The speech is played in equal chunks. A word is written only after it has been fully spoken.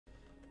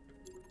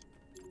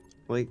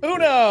Like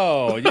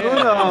Uno! Yeah!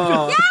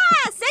 Uno! Yeah!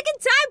 Second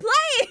time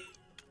playing!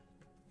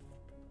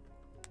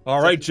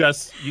 All right,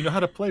 Jess, you know how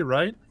to play,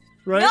 right?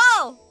 Right?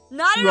 No!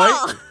 Not at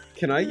all!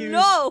 Can I use?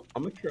 No!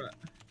 I'm gonna try.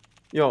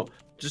 Yo,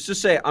 just to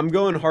say, I'm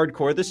going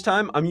hardcore this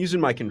time. I'm using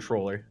my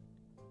controller.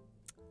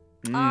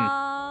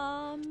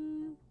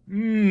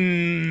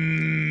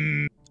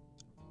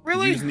 Really?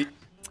 You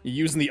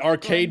using the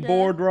arcade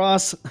board,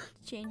 Ross?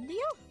 Change the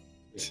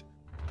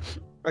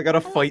I got a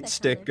like fight that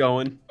stick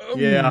color. going.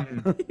 Yeah.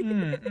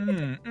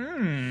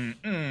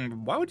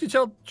 Why would you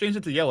change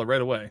it to yellow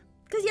right away?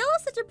 Because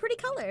yellow's such a pretty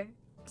color.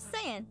 Just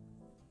saying.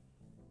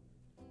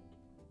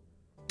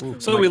 Ooh,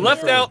 So my we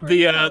left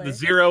controller. out the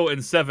 0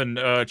 and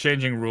 7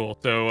 changing rule.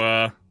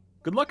 So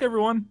good luck,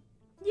 everyone.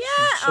 Yeah.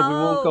 So we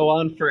won't go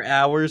on for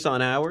hours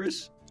on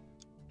hours.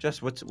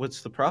 Jess,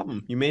 what's the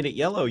problem? You made it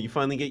yellow. You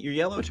finally get your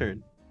yellow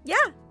turn. Yeah.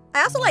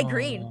 I also like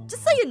green.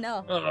 Just so you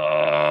know.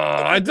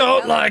 I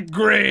don't like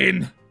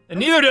green, and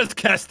neither does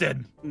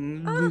Keston.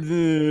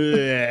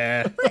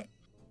 Yeah.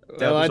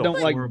 Well, I was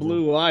don't like horrible.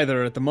 blue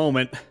either at the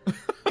moment.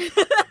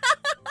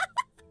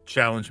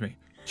 Challenge me.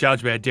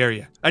 Challenge me. I dare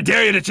you. I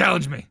dare you to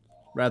challenge me.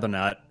 Rather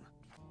not.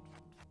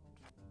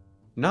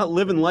 Not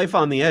living life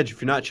on the edge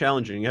if you're not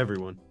challenging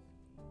everyone.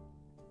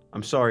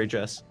 I'm sorry,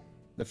 Jess.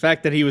 The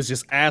fact that he was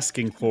just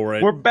asking for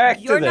it. We're back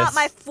to You're this. not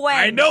my friend.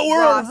 I know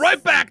we're Ross.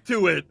 right back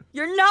to it.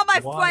 You're not my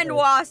Why? friend,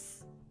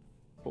 Ross.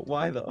 But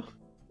why though?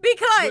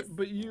 Because.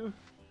 But you.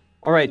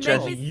 All right, Make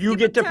Jess, me you skip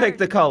get a to pick turn.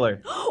 the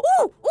color.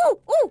 Ooh, ooh,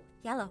 ooh.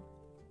 Yellow.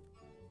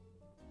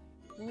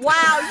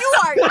 Wow, you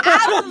are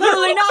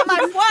absolutely not my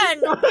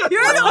friend.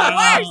 You're the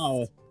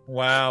worst.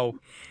 Wow.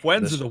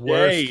 Friends are the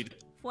shade.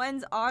 worst.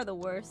 Friends are the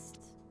worst.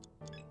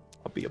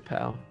 I'll be a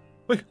pal.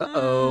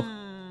 Uh-oh.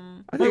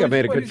 I think I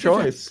made a what good did you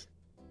say? choice.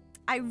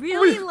 I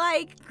really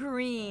like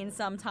green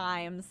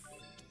sometimes.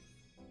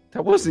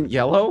 That wasn't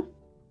yellow.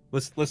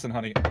 Listen,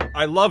 honey.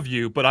 I love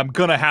you, but I'm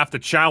gonna have to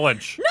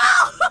challenge. No!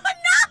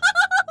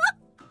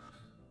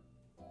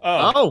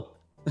 Oh. Oh.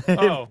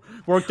 Oh.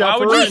 Worked out How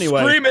for would her you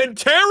anyway. scream in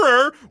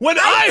terror when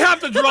I have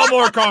to draw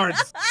more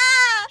cards?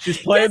 She's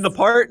playing the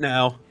part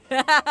now.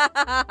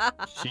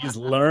 She's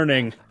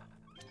learning.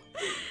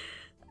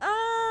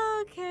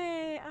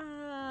 Okay.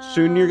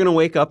 Soon you're gonna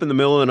wake up in the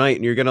middle of the night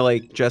and you're gonna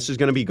Jess is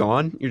gonna be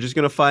gone. You're just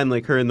gonna find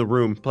her in the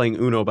room playing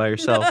Uno by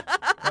herself.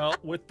 Well,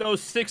 with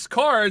those 6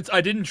 cards, I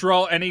didn't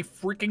draw any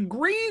freaking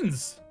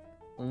greens.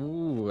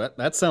 Ooh,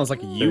 that sounds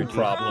like a you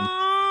problem.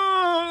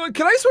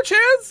 Can I switch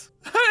hands?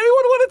 Anyone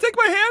want to take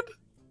my hand?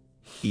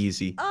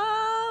 Easy.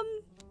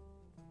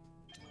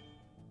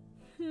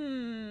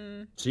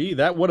 Gee,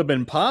 that would have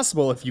been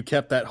possible if you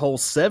kept that whole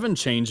 7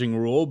 changing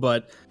rule,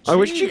 but I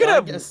wish you could I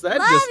have- guess that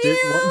Love just you.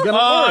 wasn't gonna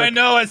Oh, work. I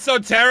know, it's so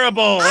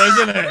terrible,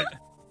 isn't it?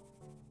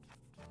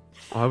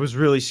 I was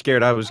really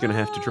scared I was gonna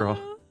have to draw.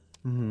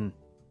 Hmm.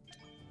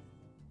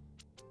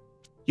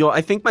 Yo,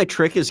 I think my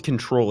trick is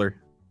controller.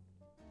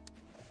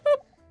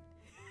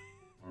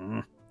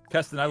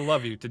 Keston, I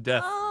love you to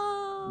death.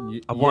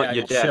 I want Yeah,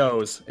 you it dead.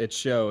 shows. It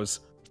shows.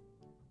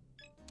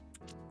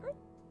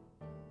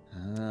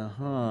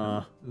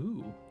 Uh-huh.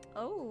 Ooh.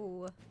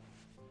 Oh.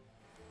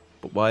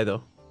 But why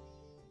though?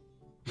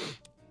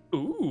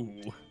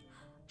 Ooh.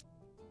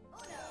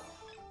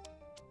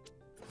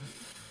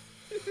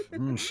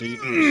 She's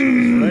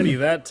ready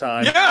that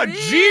time. Yeah,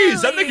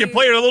 jeez, I think you're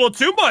playing a little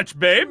too much,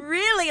 babe.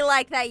 Really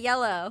like that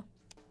yellow.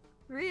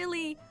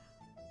 Really.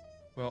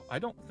 Well, I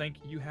don't think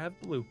you have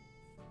blue.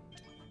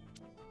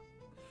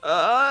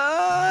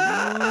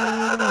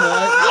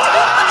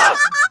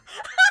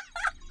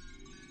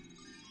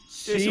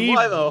 Jason,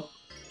 why though?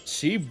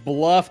 She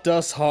bluffed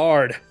us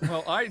hard.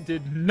 Well, I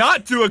did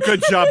not do a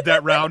good job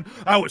that round.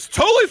 I was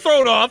totally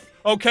thrown off,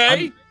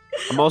 okay?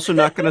 I'm also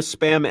not gonna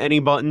spam any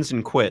buttons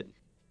and quit.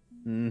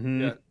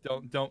 Mm-hmm. Yeah,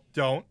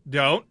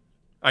 don't.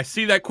 I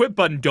see that quit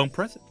button, don't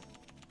press it.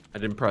 I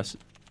didn't press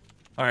it.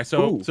 All right,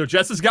 so Ooh. so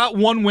Jess has got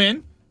 1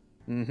 win.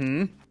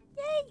 Mm-hmm.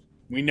 Yay!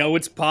 We know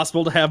it's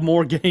possible to have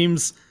more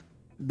games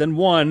than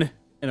one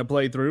in a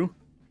playthrough.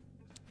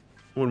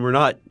 When we're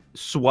not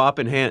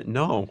swapping hand,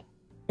 no.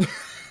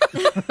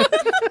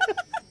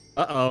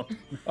 Uh-oh.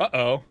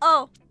 Uh-oh.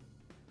 Oh,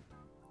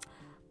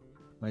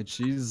 Wait,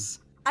 she's...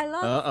 I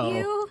love Uh-oh.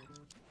 you.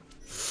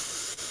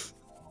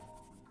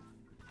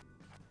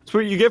 That's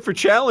what you get for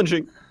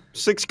challenging.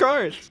 6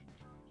 cards.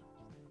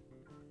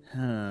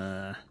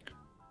 Huh.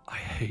 I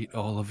hate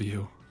all of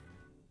you.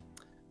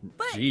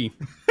 But Gee.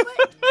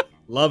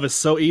 Love is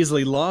so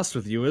easily lost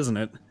with you, isn't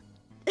it?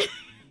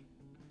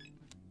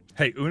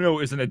 Hey, Uno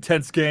is an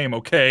intense game,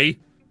 okay?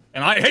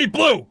 And I hate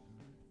blue!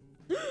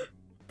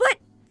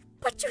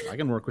 but you. I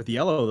can work with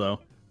yellow,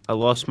 though. I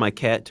lost my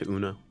cat to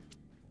Uno.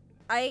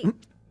 I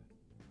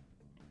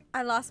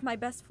lost my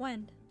best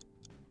friend.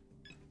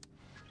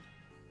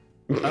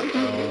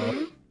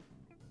 Uh-oh.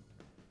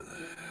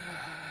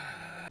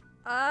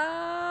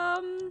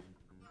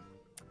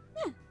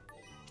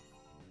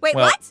 Wait,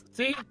 Well, what?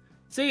 See,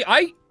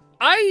 I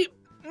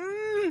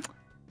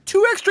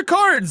 2 extra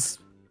cards,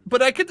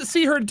 but I get to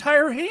see her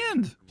entire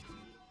hand.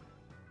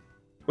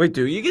 Wait,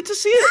 do you get to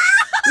see it?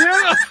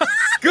 Yeah.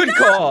 Good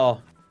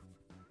call.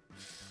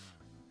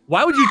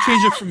 Why would you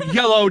change it from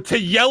yellow to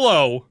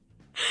yellow?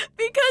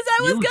 Because I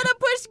was gonna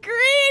push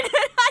green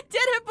and I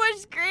didn't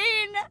push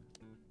green.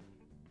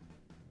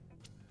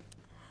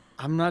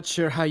 I'm not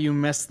sure how you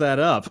messed that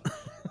up.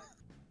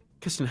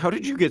 Keston, how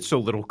did you get so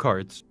little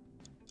cards?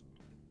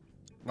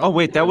 Oh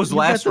wait, that was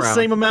last round. The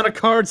same amount of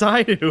cards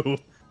I do.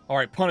 All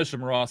right, punish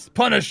him, Ross.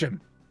 Punish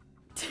him.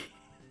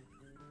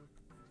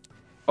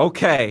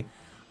 Okay.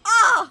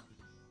 Oh!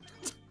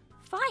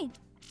 Fine.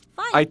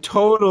 Fine. I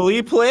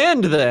totally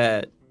planned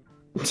that.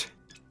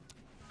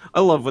 I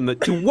love when the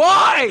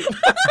why?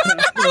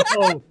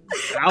 Oh,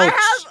 I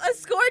have a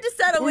score to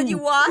settle with you,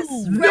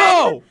 Was.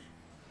 No!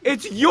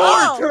 It's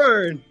your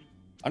turn!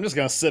 I'm just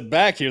gonna sit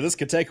back here. This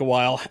could take a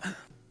while.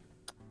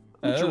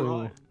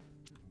 Oh.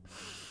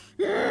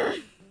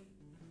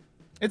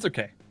 It's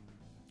okay.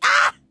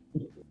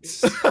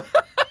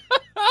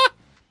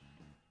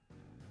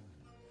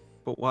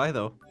 But why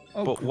though?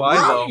 Oh, but why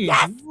though?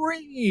 Yes!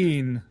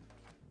 Green.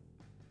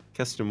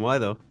 Keston, why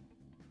though?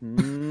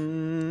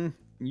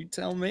 You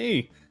tell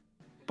me.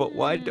 But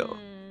why though?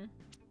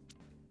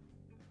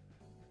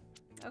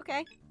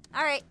 Okay.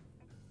 All right.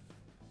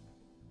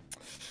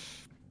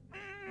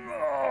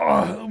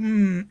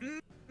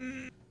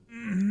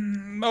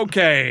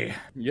 Okay.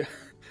 Yeah,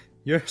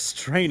 you're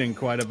straining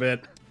quite a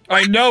bit.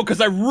 I know,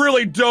 because I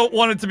really don't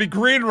want it to be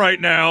green right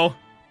now.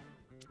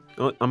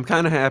 Well, I'm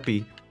kind of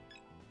happy.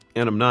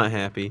 And I'm not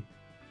happy.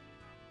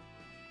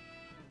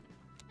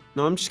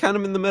 No, I'm just kind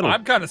of in the middle.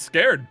 I'm kind of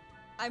scared.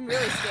 I'm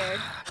really scared.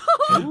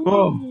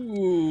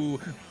 Ooh.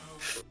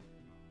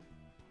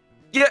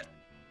 Yeah!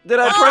 Did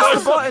I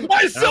press the button?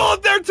 I saw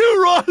it there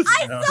too,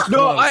 Ross!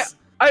 No,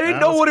 I didn't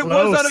know what it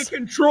was on a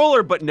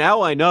controller, but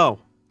now I know.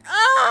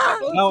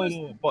 Now I know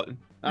what button.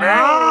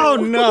 Oh,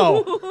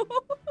 no!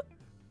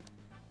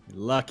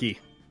 Lucky.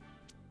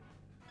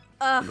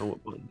 I know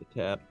what button to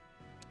tap.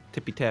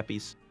 Tippy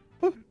tappies.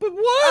 But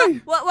why?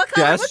 What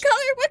color? Jess? What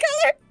color? What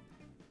color?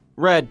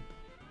 Red.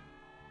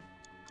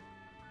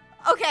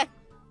 Okay.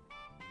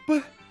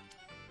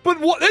 But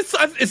what? Is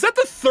that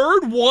the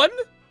third one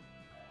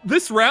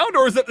this round,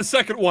 or is that the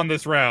second one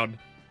this round?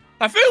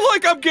 I feel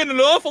like I'm getting an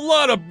awful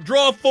lot of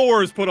draw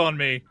fours put on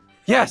me.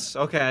 Yes!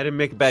 Okay, I didn't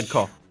make a bad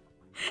call.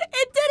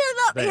 It didn't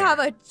let me have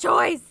a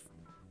choice.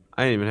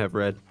 I didn't even have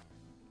red.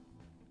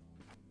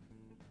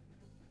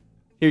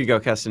 Here you go,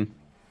 Keston.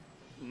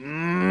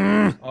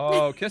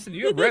 Oh, Keston,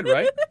 you have red,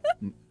 right?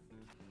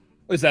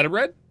 Is that a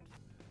red?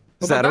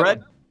 Is that a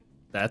red?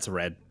 That's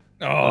red.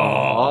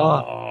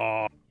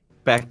 Oh.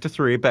 Back to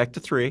three, back to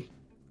three.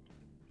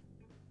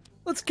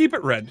 Let's keep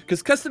it red,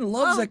 because Keston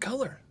loves that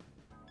color.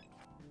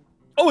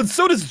 Oh, and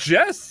so does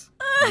Jess.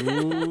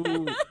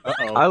 Ooh.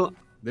 Uh-oh.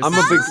 This I'm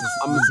a big...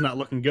 is not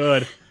looking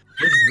good.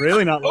 This is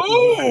really not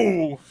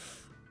looking good.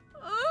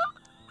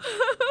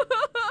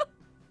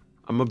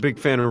 I'm a big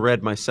fan of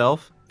red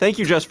myself. Thank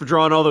you, Jess, for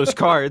drawing all those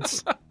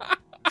cards.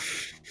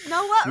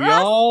 Know what, We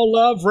Russ? all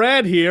love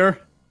red here.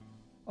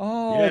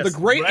 Oh, Yes, the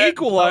great red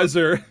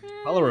equalizer.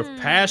 Color of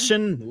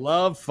passion,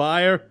 love,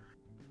 fire.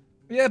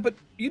 Yeah, but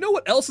you know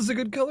what else is a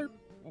good color?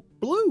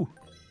 Blue.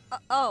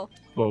 Oh.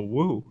 Oh,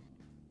 woo.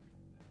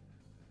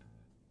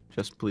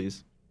 Just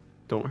please,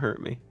 don't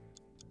hurt me.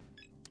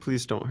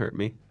 Please don't hurt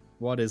me.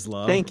 What is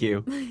love? Thank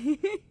you.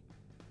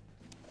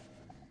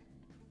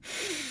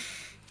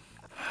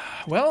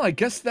 Well, I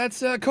guess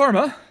that's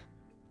karma.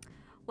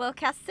 Well,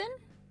 Keston,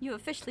 you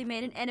officially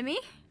made an enemy.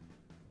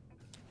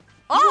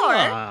 Or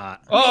Ah.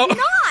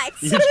 maybe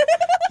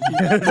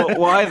not. But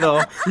why,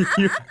 though?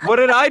 What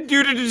did I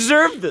do to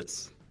deserve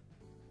this?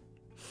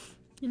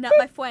 You're not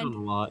my A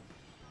friend. lot.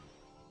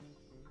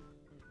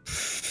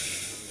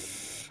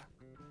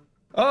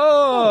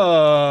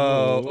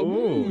 Oh.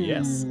 Ooh,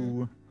 yes.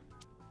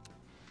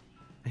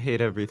 I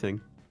hate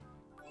everything.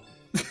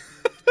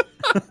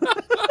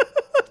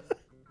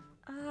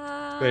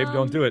 Babe,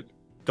 don't do it.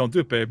 Don't do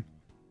it, babe.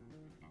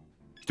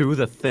 Do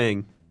the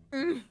thing.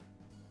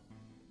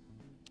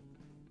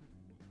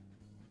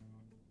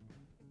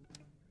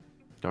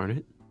 Darn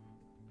it.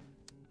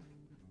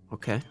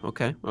 Okay,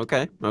 okay,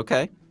 okay,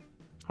 okay,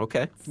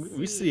 okay.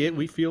 We see it.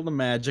 We feel the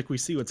magic. We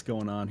see what's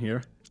going on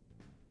here.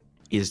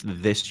 Is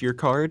this your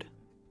card?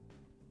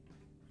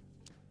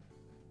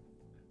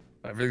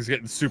 Everything's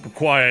getting super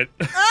quiet.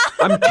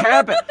 I'm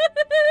tapping.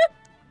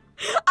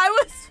 I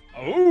was.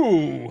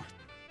 Oh.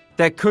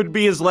 That could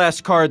be his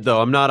last card,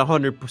 though. I'm not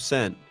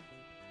 100%.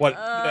 What?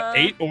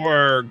 8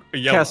 or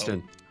yellow?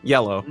 Keston.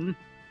 Yellow.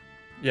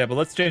 Yeah, but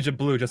let's change it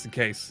blue just in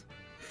case.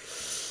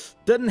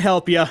 Doesn't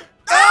help you.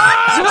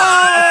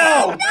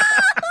 No!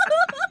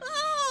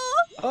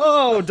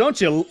 Oh,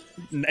 don't you?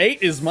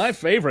 8 is my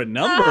favorite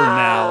number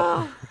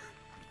now.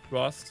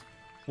 Ross,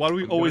 why do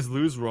we always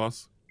lose,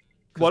 Ross?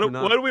 'Cause Why we're do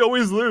not- we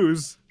always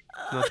lose?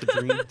 Not the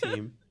dream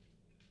team.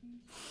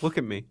 Look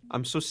at me.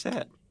 I'm so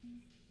sad.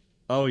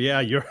 Oh yeah,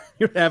 your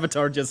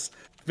avatar just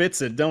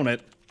fits it, don't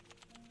it?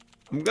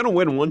 I'm gonna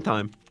win one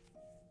time.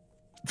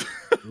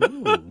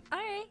 Ooh,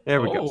 Alright.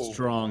 There we go. Oh.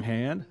 strong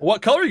hand.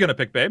 What color are you gonna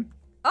pick, babe?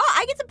 Oh,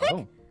 I get to pick.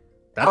 Oh,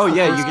 that's Oh, the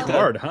yeah, you first get to-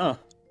 card, huh?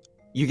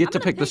 You get I'm to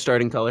gonna pick the pick-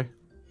 starting color.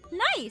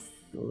 Nice.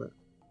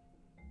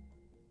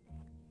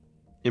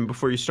 And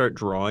before you start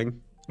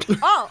drawing.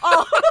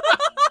 Oh.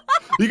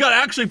 You gotta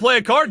actually play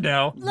a card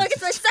now. Look,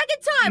 it's my second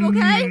time,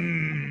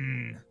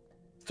 okay?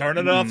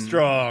 Starting off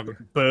strong.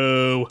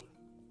 Boo.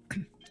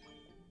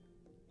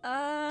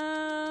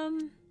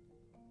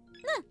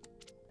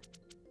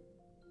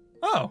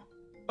 Oh,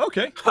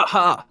 okay.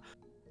 Haha.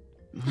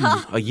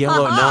 A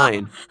yellow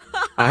 9.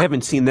 I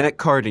haven't seen that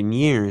card in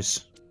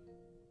years.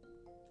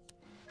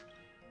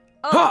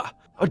 Oh. Ha!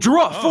 A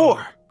draw Oh.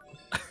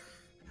 4.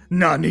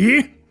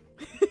 Nani?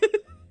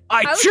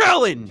 I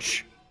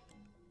challenge.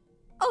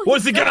 Oh, What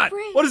does he's he so got?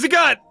 brave. What does he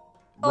got?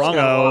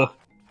 Wrongo.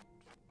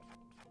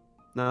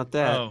 Not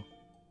that. Oh,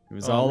 It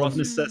was all Ross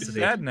of is necessity.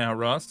 sad now,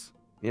 Ross.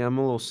 Yeah, I'm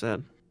a little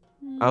sad.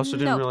 I also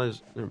didn't No.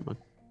 realize. Never mind.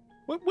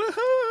 What?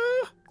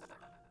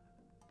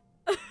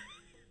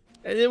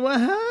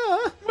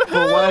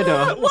 But why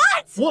not?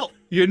 What? Well,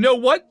 you know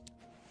what?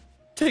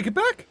 Take it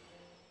back.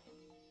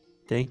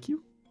 Thank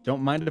you.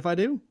 Don't mind if I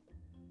do.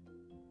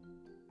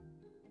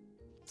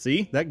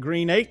 See? That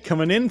green 8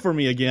 coming in for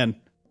me again.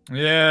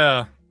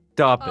 Yeah.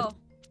 Stop Oh. it.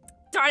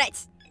 Darn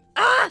it.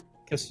 Ah!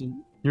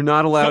 You're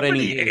not allowed So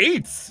many any.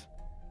 8s.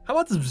 How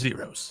about some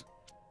 0s?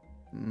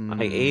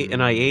 I ate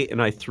and I ate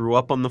and I threw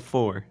up on the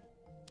 4.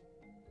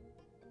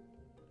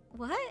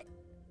 What?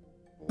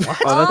 Oh,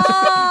 that's-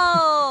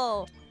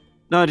 Oh!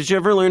 No, did you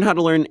ever learn how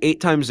to learn 8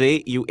 times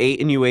 8? You ate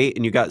and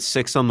you got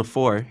 6 on the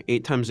 4.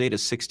 8 times 8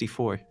 is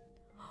 64.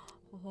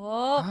 Oh.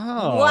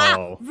 Oh.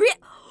 Wow.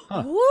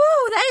 Huh. Woo,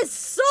 that is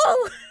so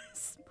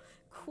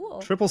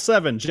cool.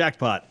 777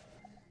 jackpot.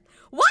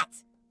 What?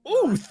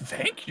 Oh,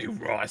 thank you,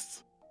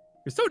 Ross.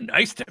 You're so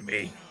nice to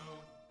me.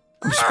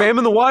 I'm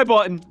spamming the Y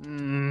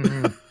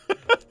button.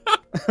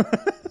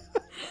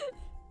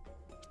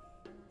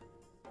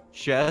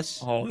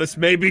 Jess. Oh, this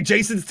may be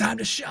Jason's time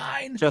to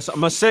shine. Jess, I'm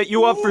gonna set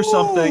you up for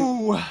something.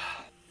 Ooh. What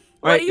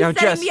Alright, are you now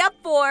setting Jess, me up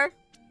for?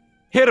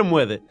 hit him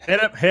with it.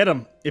 Hit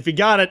him. If you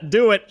got it,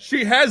 do it.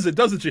 She has it,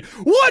 doesn't she?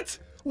 What?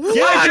 Give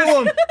it to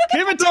him.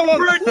 Give it to him.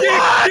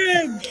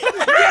 Prediction!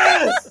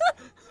 Yes!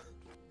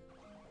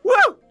 Woo!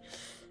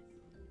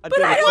 I did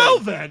it. Well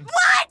then.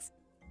 What?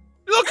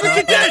 Look what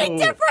you There's did! a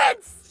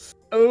difference!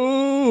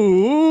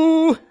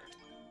 Ooh.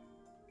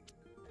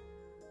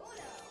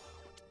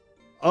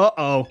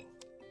 Uh-oh.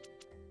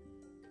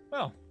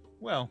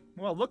 Well,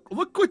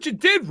 look what you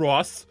did,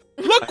 Ross.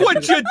 Look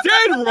what you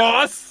did,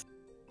 Ross!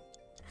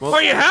 Well,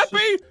 Are you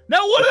happy?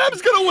 Now one of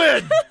them's gonna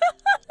win!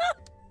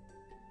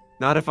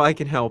 Not if I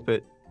can help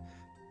it.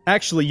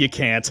 Actually, you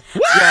can't.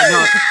 Yeah,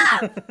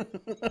 no.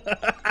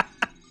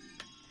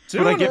 Two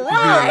what I in get a for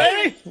row, doing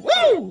baby.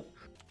 Woo!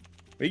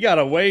 We got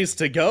a ways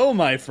to go,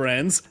 my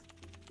friends.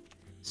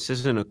 This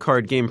isn't a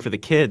card game for the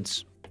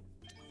kids.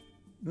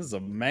 This is a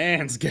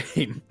man's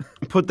game.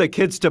 Put the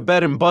kids to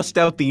bed and bust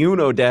out the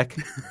Uno deck.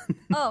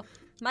 Oh,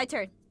 my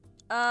turn.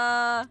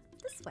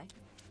 This way.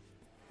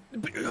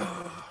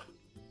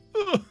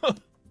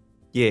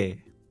 Yeah.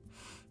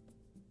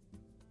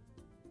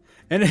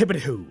 And hibbity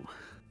hoo.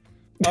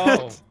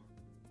 Oh.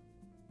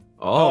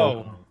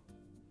 Oh.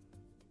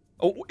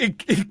 Oh,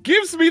 it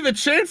gives me the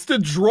chance to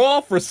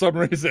draw for some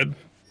reason.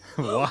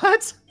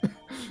 What?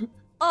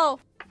 Oh.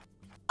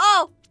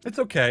 Oh. It's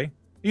okay.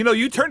 You know,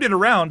 you turned it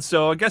around,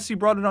 so I guess you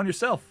brought it on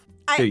yourself.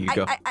 There you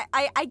go.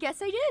 I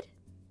guess I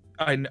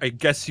did. I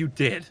guess you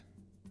did.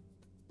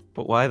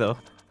 But why though?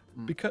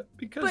 Because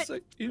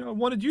But- you know, I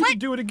wanted you to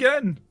do it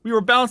again. We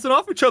were bouncing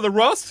off each other,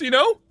 Russ, you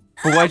know?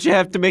 But why'd you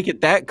have to make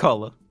it that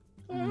color?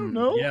 I don't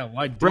know. Yeah,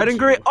 why did Red and you?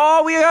 gray.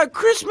 Oh, we got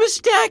Christmas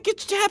stack.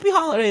 It's happy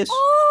holidays.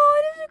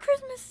 Oh, it is a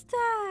Christmas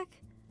stack.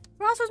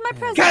 Ross was my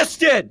present.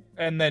 Guessed it.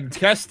 And then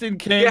Keston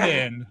came Yeah.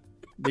 in.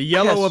 The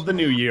yellow Yes. of the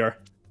new year.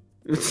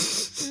 Hmm.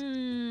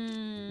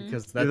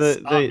 Because that's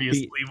The-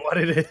 obviously what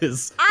it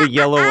is. The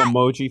yellow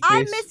emoji I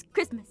face. miss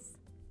Christmas.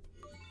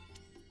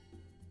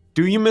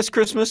 Do you miss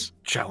Christmas?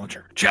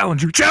 Challenger.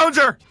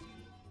 Challenger!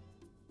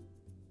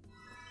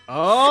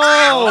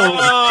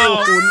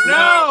 Oh,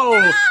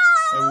 no!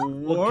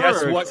 Well,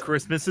 guess what?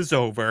 Christmas is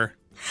over.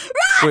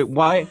 Wait,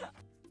 why? You were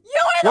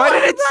the Why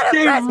one did who it brought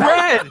stay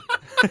present.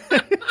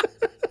 red?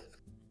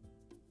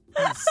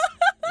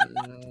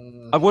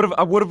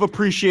 I would have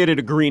appreciated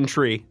a green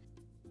tree.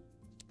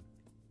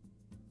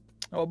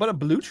 Oh, but a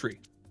blue tree.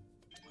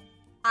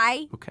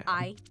 Okay.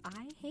 I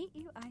hate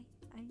you. I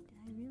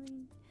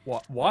really.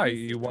 Why?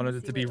 You wanted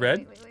it to be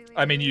red?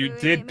 I mean, you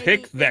did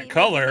pick that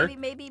color.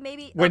 Maybe.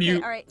 When Okay,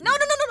 you- all right. No.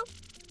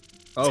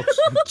 Oh,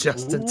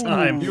 just in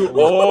time. You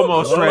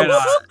almost ran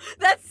out.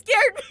 That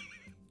scared me.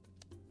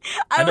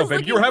 I know, was babe.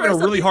 looking You were having for a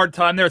really something- hard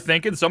time there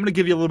thinking, so I'm gonna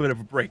give you a little bit of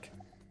a break.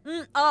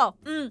 You know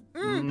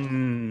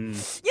Mm.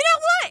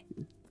 what?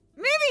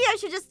 Maybe I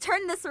should just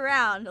turn this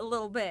around a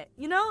little bit.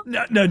 You know?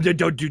 No,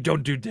 don't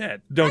do that.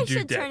 I Don't do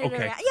should that. turn it Okay.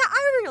 around. Yeah,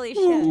 I really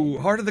should. Ooh,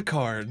 heart of the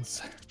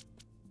cards.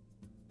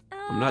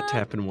 I'm not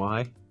tapping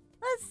Y.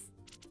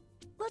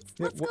 Let's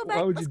Yeah, go why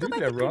back. would you Let's go do back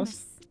that, to Ross?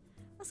 Christmas.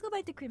 Let's go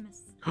back to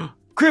Christmas.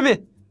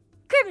 Crimmit.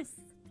 Christmas.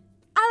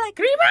 I like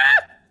Christmas.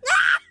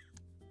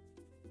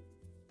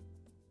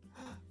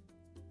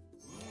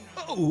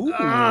 Ooh.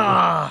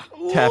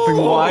 Tapping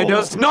Y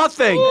does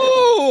nothing.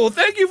 Ooh,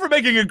 thank you for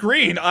making it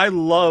green. I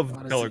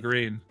love color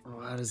green.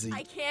 What is he?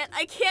 I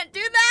can't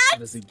do that.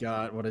 What has he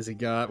got? What has he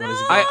got? What has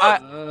he I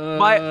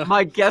got?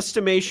 my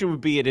guesstimation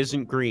would be it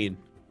isn't green.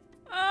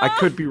 I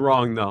could be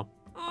wrong though.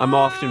 I'm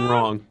often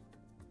wrong.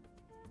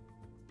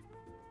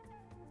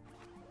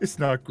 It's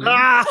not green.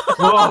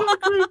 Oh.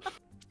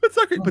 It's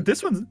not green. But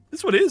this one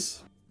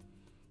is.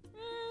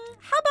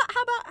 How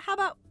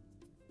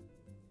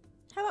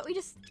about we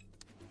just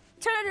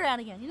turn it around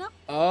again, you know?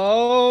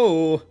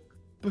 Oh.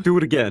 Do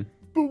it again.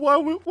 But why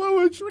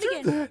would you Do it do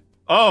again. that?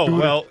 Oh,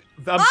 well,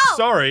 I'm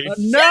sorry.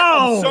 No!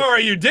 I'm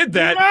sorry you did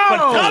that. No! But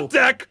top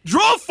deck,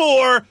 draw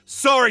 4.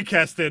 Sorry,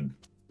 Keston.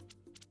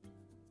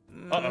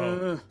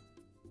 Uh-oh.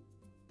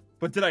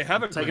 But did I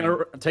have it Taking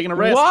green? a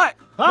risk. What?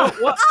 Ah,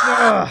 what?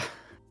 Ah.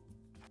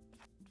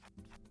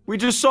 We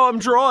just saw him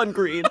draw on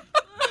green.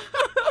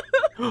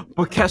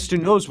 But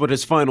Keston knows what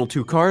his final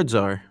 2 cards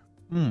are.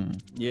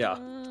 Yeah,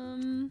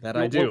 that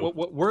I do.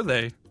 What were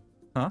they?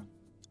 Huh?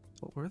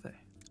 What were they?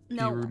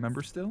 No. Do you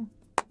remember still?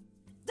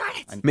 Darn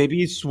it. Maybe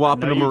he's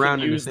swapping them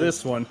around. Use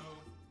this one.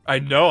 I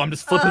know, I'm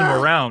just flipping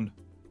them around.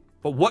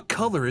 But what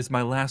color is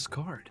my last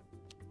card?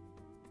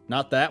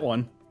 Not that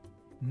one.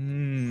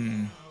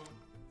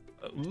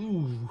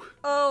 Ooh.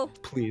 Oh.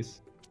 Please.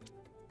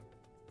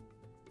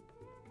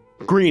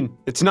 Green.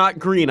 It's not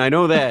green. I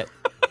know that.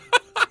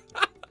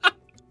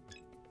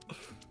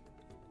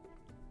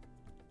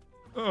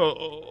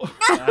 Oh.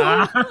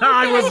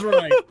 I was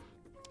right.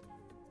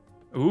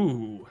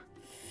 Ooh.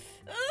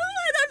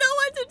 I don't know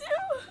what to do.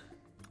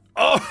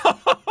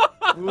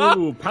 Oh.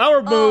 Ooh,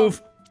 power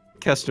move.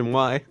 Keston,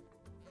 why?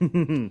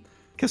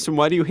 Keston,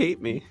 why do you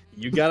hate me?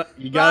 You gotta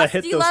Ross,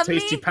 hit do you those love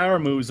tasty me? power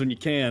moves when you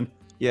can.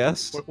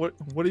 Yes. What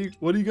are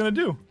you gonna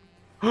do?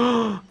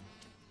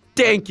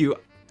 Thank you.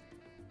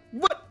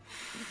 What?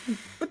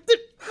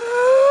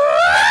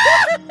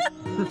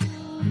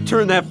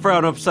 Turn that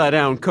frown upside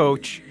down,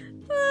 coach.